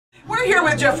We're here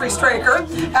with Jeffery Straker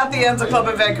at the Enza Club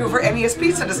in Vancouver, and he has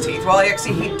peace in his teeth. Well,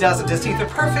 actually, he doesn't. His teeth are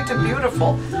perfect and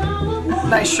beautiful.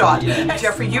 Nice shot.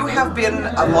 Jeffrey, you have been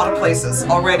a lot of places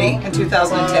already in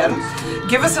 2010.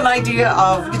 Give us an idea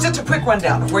of, just a quick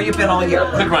rundown of where you've been all year.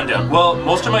 Quick rundown. Well,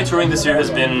 most of my touring this year has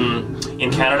been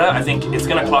in Canada. I think it's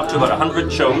going to clock to about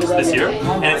 100 shows this year.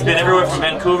 And it's been everywhere from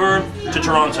Vancouver to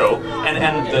Toronto.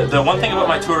 And the one thing about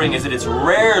my touring is that it's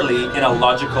rarely in a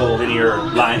logical linear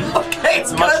line. Okay,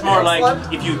 it's much more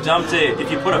like if you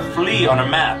put a flea on a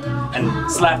map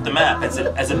and slapped the map as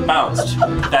it bounced.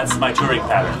 That's my touring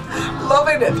pattern.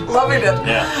 Loving it, loving it.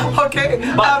 Yeah. Okay.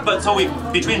 But so we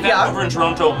between Vancouver and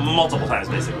Toronto multiple times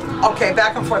basically. Okay,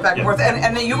 back and forth, back and forth.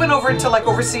 And then you went over to like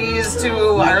overseas to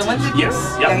Ireland? Yes.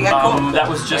 Yep. Cool. That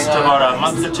was just about a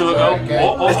month or two ago.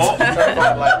 Oh.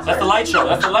 That's the light show.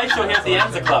 That's the light show here at the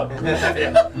Enza Club.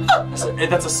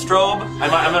 That's a strobe. I'm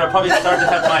gonna probably start to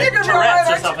have my Tourette's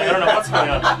or something. I don't know what's going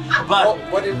on. But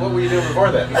what were you doing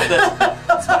before then?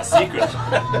 That's my secret.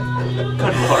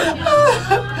 Good Lord.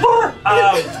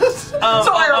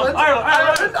 So Ireland.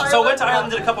 So I went to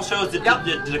Ireland, did a couple shows, did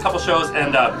a couple shows,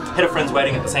 and hit a friend's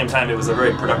wedding at the same time. It was a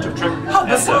very productive trip. How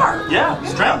bizarre!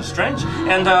 Strange.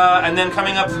 And then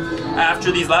coming up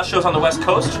after these last shows on the West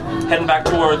Coast, heading back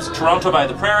towards Toronto by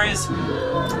the Prairies,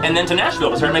 and then to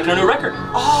Nashville to start making a new record.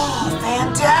 Oh,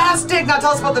 fantastic! Now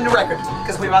tell us about the new record,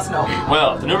 because we must know.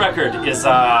 Well, the new record is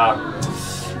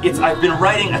I've been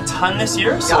writing a ton this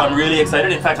year, so I'm really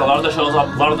excited. In fact, a lot of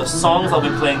the songs I'll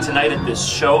be playing tonight at this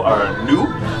show are new.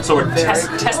 So we're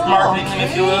test marketing them,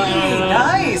 if you will.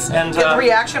 Nice. And get the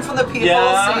reaction from the people. See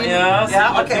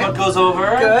what goes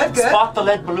over. Good. Spot the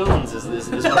lead balloons is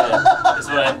what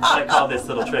I call this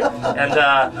little trick. And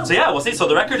so yeah, we'll see. So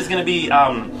the record is going to be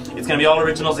it's going to be all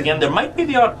originals again. There might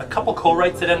be a couple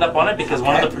co-writes that end up on it because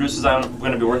one of the producers I'm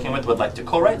going to be working with would like to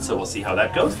co-write. So we'll see how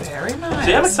that goes. Very nice.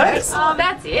 So yeah, I'm excited.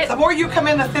 That's it. The more you come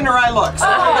in, the thinner I look. So.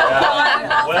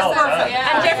 Well done.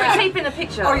 And Jeffrey, keep in the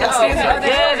picture. Oh yes. Yeah,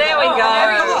 there we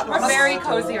go. We're very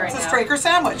cozy right now. It's a Straker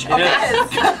sandwich. It is.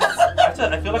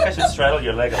 I feel like I should straddle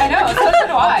your leg. I know, so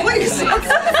do I. Please.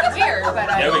 It's weird, but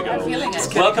there we go. I'm feeling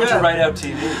it. Welcome to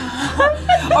RightOutTV.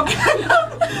 Okay.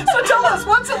 So tell us,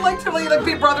 what's it like to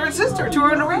be brother and sister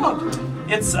touring around?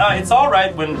 It's all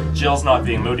right when Jill's not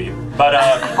being moody, but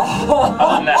other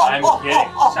than that, I'm kidding.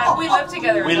 We live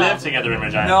together. We live together in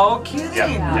Regina. No kidding.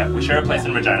 Yeah, we share a place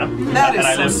in Regina. That is and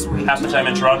I live sweet. half the time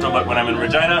in Toronto, but when I'm in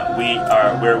Regina,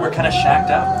 we're kind of shacked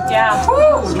up. Yeah.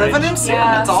 Woo, living in sin.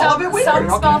 It's all a bit weird. Some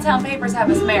small town papers have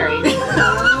us married.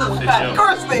 Of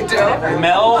course they do.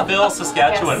 Melville,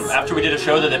 Saskatchewan. Yes. After we did a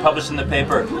show that they published in the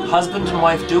paper, husband and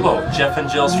wife duo, Jeff and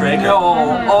Jill Straker.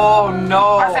 No. Oh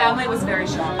no. Our family was very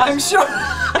shocked. I'm sure.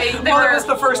 They Well, it was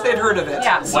the first they'd heard of it.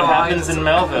 Yeah. So what happens in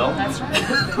Melville? That's right.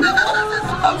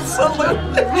 Absolutely.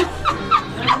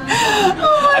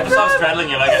 I have to stop straddling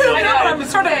you like I feel. I know, I'm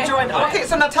sort of enjoying it. Okay,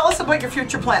 so now tell us about your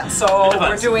future plans. So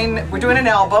we're doing an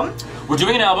album. We're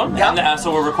doing an album, and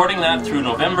so we're recording that through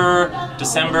November,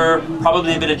 December,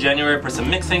 probably a bit of January for some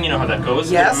mixing. You know how that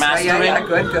goes. Yes, mastering, yeah,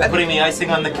 good. Putting the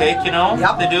icing on the cake. You know,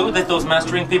 they do. Those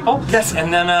mastering people. Yes.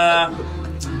 And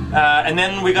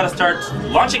then we got to start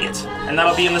launching it, and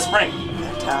that'll be in the spring.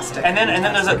 Fantastic. And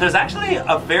then there's actually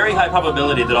a very high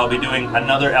probability that I'll be doing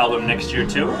another album next year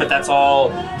too, but that's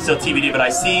all still TBD. But I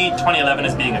see 2011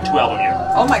 as being a 2-album year.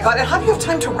 Oh my God! And how do you have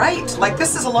time to write? Like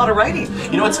this is a lot of writing.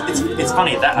 You know, it's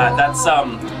funny that's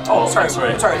Oh, sorry.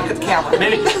 Look at the camera.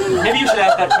 Maybe you should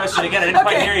ask that question again. I didn't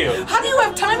quite hear you. How do you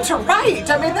have time to write?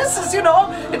 I mean, this is,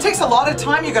 it takes a lot of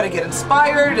time. You got to get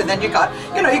inspired, and then you got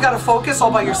to focus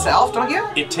all by yourself, don't you?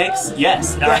 It takes,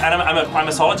 yes. And I'm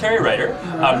a solitary writer.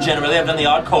 Generally, I've done the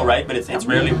odd co-write, but it's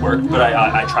rarely worked. But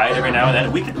I try it every now and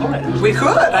then. We could co-write it. We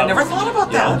could. I never thought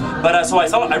about that. But so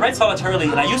I write solitarily,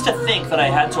 and I used to think that I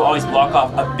had to always block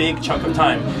off a big chunk of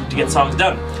time to get songs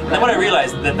done. And then when I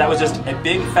realized that was just a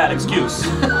big fat excuse.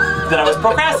 That I was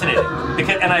procrastinating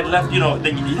and I'd left, you know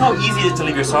how easy it is to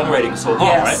leave your songwriting so long,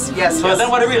 right? Yes. So then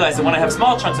what I realized that when I have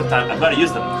small chunks of time, I've got to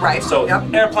use them. Right. So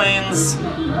airplanes,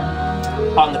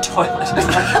 on the toilet.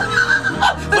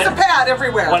 There's a pad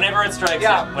everywhere. Whenever it strikes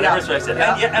it. Whenever it strikes it.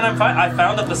 And I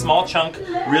found that the small chunk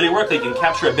really worked. You can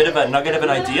capture a bit of a nugget of an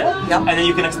idea, and then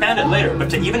you can expand it later.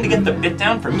 But even to get the bit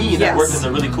down, for me, that worked as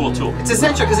a really cool tool. It's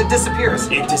essential because it disappears.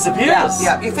 It disappears.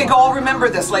 Yeah. You think, oh, I'll remember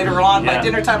this later on by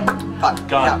dinner time. Gone.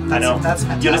 Yeah, I know. That's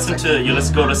fantastic. You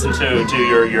go listen to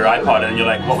your iPod, and you're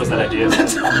like, what was that idea?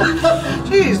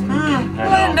 Jeez.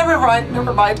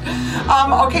 Never mind.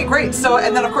 Okay, great. So,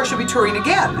 and then of course you'll be touring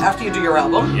again after you do your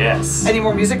album. Yes. Any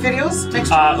more music videos next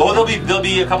week? There'll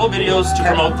be a couple videos to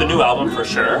promote the new album for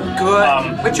sure.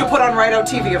 Good. Which you'll put on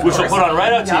RightOutTV, of course. Which we'll put on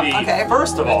RightOutTV. Yep, okay.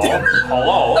 First of all,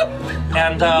 hello,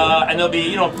 and they'll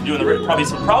be doing probably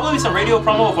some radio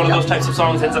promo if one of those types of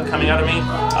songs ends up coming out of me.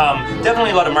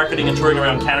 Definitely a lot of marketing and touring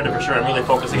around Canada for sure. I'm really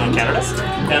focusing on Canada.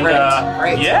 And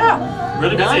Great. yeah,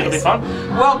 really busy. It'll be fun.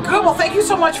 Well, good. Well, thank you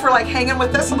so much for hanging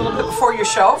with us a little bit before your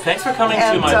show. Thanks for coming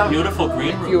to my beautiful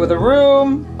green room. View of the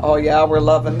room. Oh yeah, we're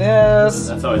loving this.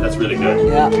 That's really good.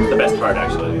 Yeah. The best part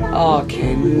actually.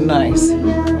 Okay, nice.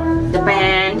 The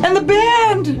band. And the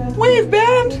band! Wave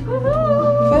band!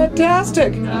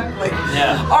 Fantastic.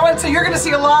 Yeah. All right, so you're going to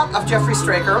see a lot of Jeffery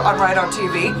Straker on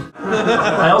RightOutTV.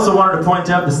 I also wanted to point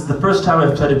out this is the first time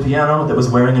I've played a piano that was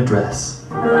wearing a dress.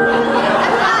 Not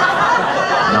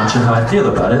sure how I feel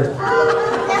about it.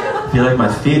 I feel like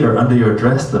my feet are under your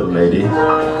dress, little lady.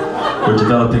 We're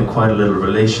developing quite a little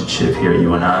relationship here,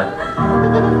 you and I.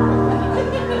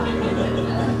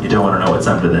 You don't want to know what's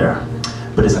under there,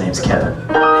 but his name's Kevin.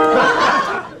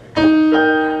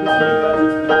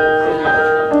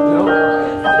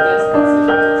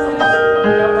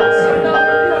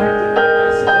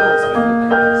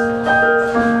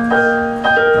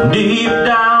 Deep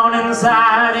down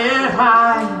inside it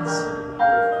hides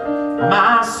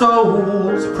my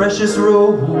soul's precious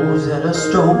rose and a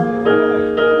stone.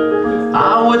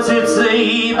 Ah, what's it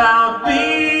say about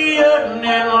being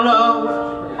in love?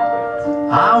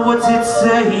 Ah, what's it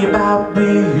say about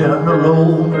being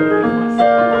alone?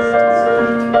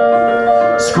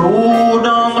 Scrolled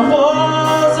on the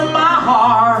walls of my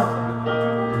heart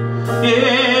in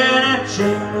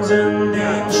etchings and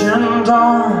ancient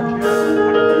art.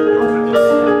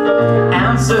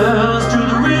 Answers to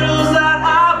the riddles that I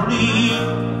bleed.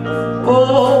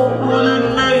 Oh, that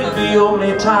maybe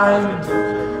only time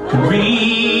can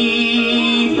read.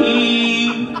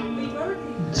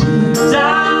 Deep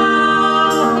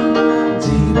down,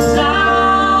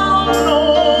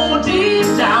 oh, deep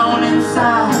down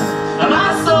inside my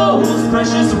soul's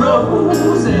precious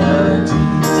rose. And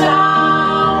deep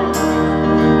down,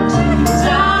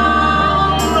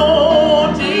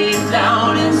 oh, deep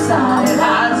down inside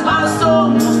hides my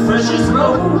soul's precious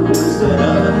rose.